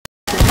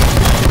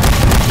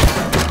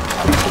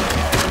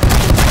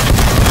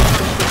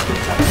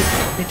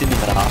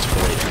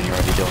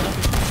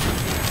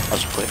I'll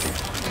just put it here.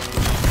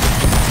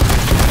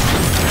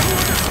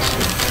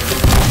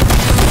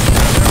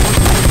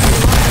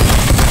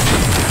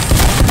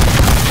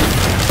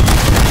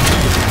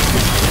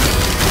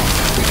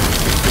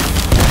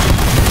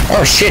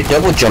 Oh shit,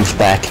 double jumps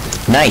back.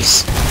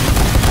 Nice.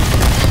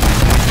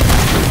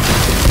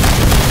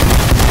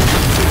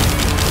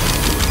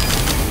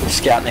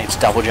 Scout needs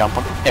double jump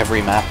on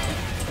every map.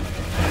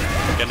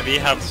 Can we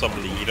have some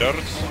leaders?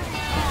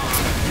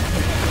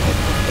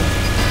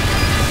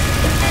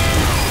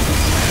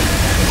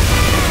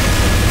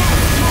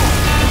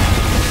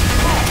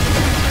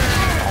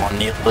 Oh,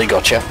 nearly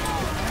gotcha.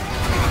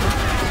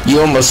 You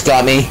almost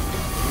got me.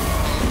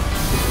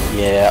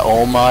 Yeah,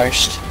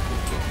 almost.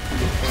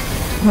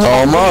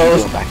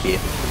 Almost. Back here.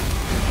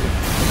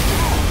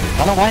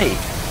 Run away.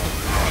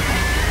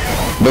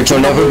 But you'll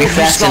never be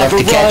fast enough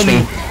to catch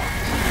me.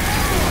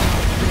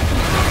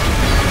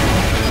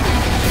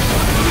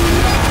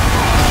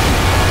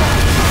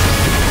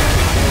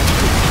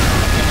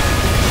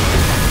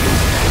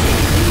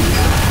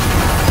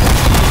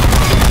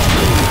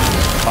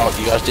 Oh,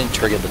 you guys didn't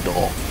trigger the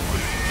door.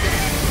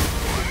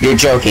 You're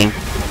joking.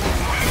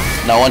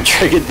 No one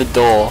triggered the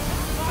door.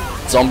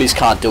 Zombies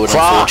can't do it,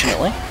 Fuck.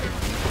 unfortunately.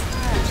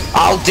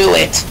 I'll do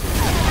it.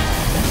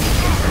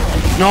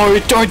 No,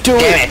 don't do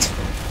Damn it.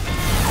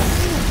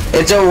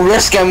 It's a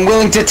risk I'm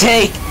willing to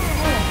take.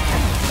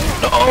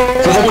 No.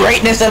 For the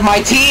greatness of my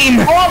team.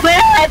 Oh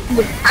man!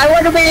 I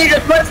want to be the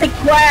Krusty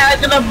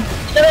Krab. I'm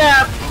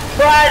gonna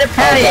fry the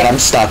patty. Oh god, I'm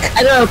stuck.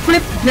 I'm gonna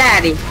flip the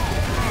patty.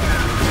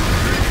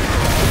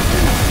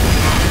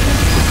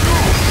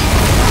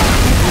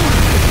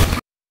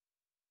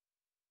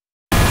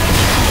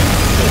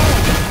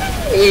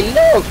 Hey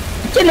look!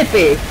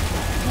 Jellyfish!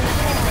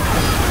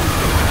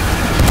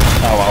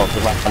 Oh well, the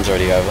round's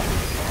already over.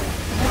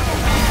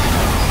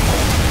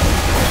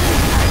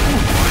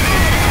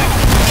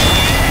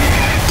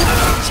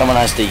 Someone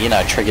has to, you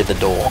know, trigger the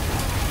door.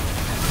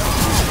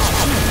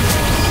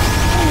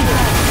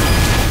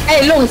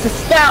 Hey look, it's a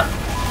scout!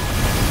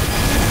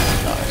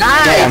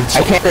 Nice! Damn,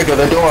 I can't trigger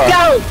the door.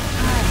 Go!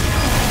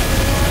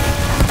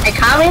 I'm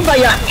coming for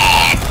your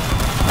ass!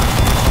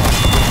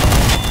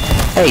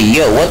 Hey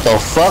yo, what the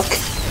fuck?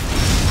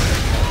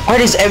 Why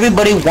does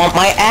everybody want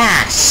my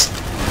ass?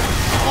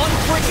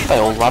 They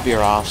all love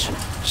your ass.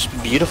 It's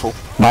beautiful.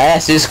 My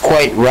ass is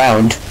quite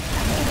round.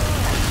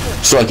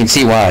 So I can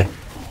see why.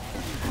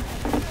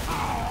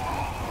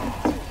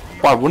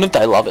 Why wouldn't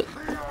they love it?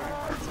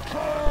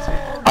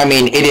 I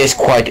mean, it is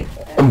quite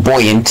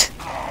buoyant.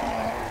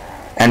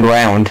 And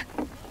round.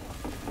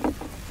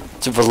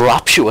 It's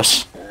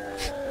voluptuous.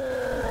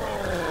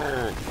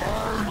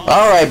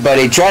 Alright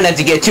buddy, try not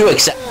to get too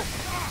excited.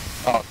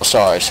 Oh,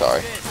 sorry.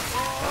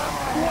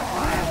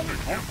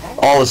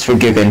 All is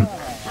forgiven.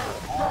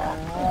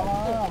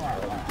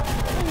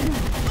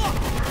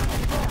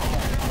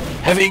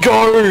 Heavy,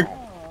 go!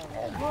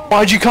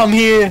 Why'd you come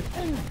here?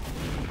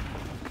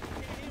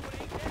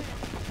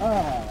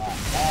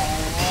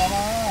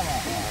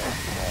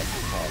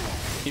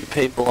 You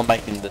people are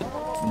making the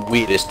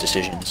weirdest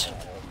decisions.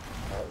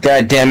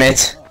 God damn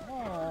it.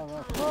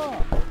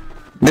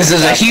 This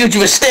is a huge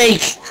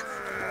mistake!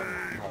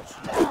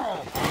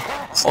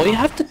 All you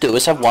have to do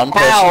is have one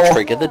person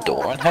trigger the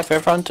door and have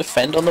everyone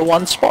defend on the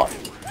one spot.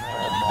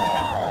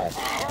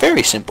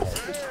 Very simple.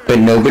 But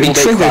nobody We'll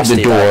beat triggered the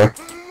Krusty, door.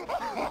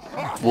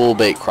 We'll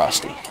beat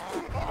Krusty.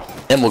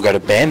 Then we'll go to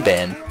Bam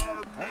Bam.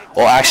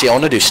 Or actually, I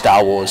want to do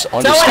Star Wars. I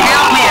want to do Someone Star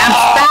help me, I'm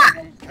stuck!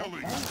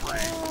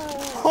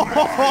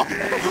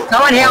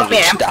 Someone help me,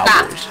 I'm Star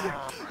stuck!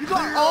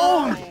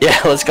 Wars. Yeah,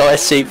 let's go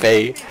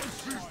SCP.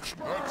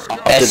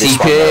 After this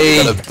one,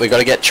 though, we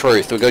gotta get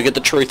truth. We gotta get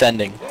the truth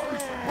ending.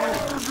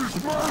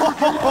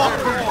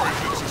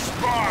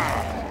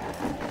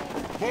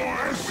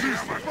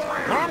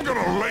 I'm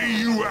gonna lay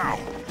you out.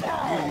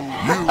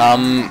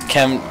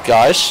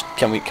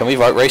 Can we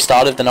vote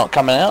restart if they're not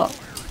coming out?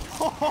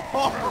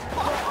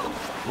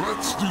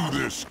 Let's do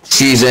this.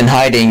 She's in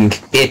hiding.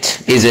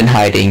 It is in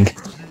hiding.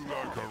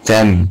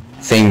 Them.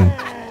 Thing.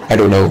 I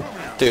don't know.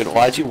 Dude,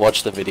 why'd you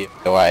watch the video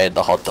where I ate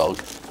the hot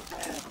dog?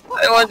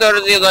 I want to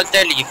see the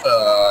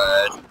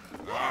telephone.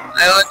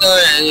 I want to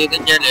see the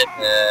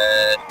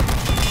telephone.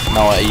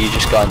 No, are you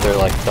just going through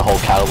like the whole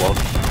catalog?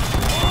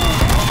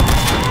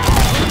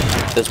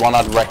 There's one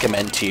I'd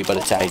recommend to you, but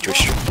it's age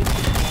restricted.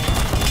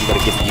 You gotta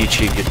give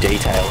YouTube your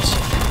details.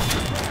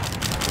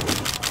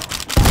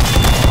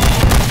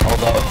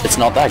 Although it's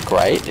not that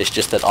great, it's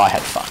just that I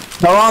had fun.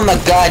 They're on the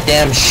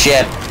goddamn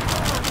ship.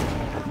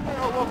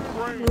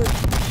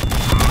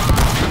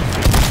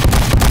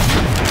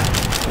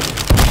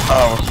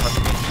 Oh.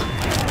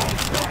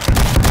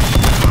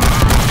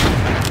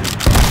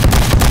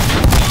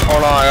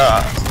 Hold on,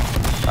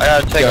 I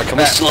gotta take Yo, a can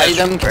we fat slay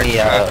them? Can we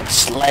break.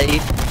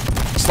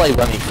 slay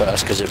Remy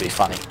first, because it'd be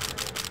funny.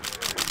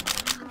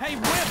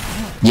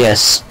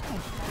 Yes.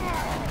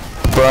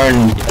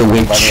 Burn the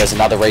Remy witch. has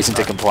another reason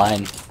to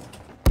complain.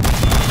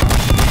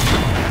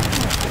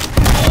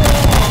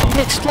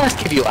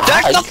 let's give you a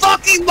Take hug. the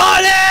fucking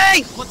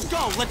money!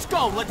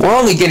 We're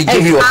only gonna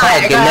give you a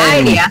hug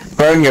and then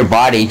burn your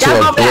body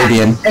to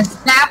oblivion. And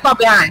snap up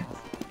behind.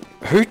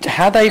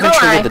 How'd they even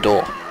trigger the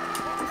door?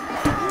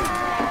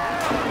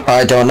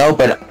 I don't know,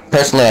 but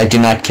personally I do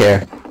not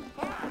care.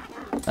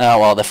 Oh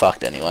well, they're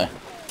fucked anyway.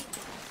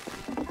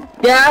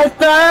 Yes,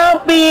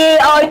 zombie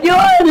on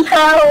your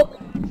house.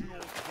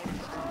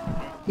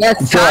 Yes,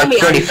 I feel like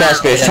Freddy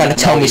Fazbear is trying to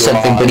tell me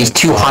something, but he's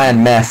too high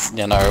on meth.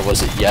 You know,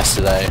 was it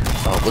yesterday?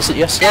 Oh, was it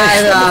yesterday?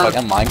 Yes, The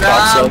fucking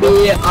Minecraft server.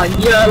 zombie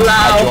on your I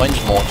house.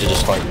 joined more to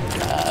just like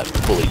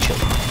bully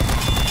children.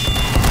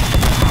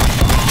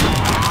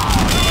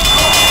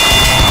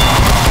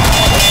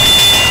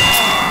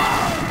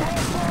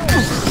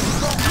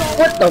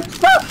 What the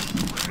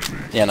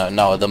fuck? You know,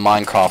 no, the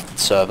Minecraft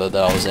server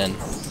that I was in.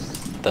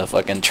 The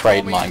fucking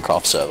trade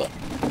Minecraft server.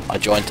 I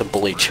joined to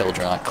bully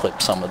children, I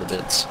clipped some of the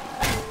bits.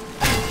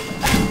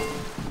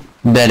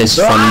 That is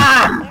funny.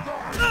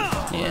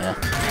 Yeah.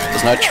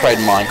 There's no trade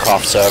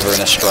Minecraft server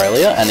in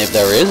Australia, and if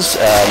there is,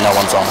 no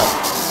one's on it.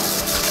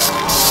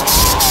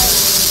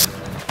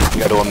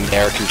 You go to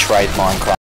American trade Minecraft.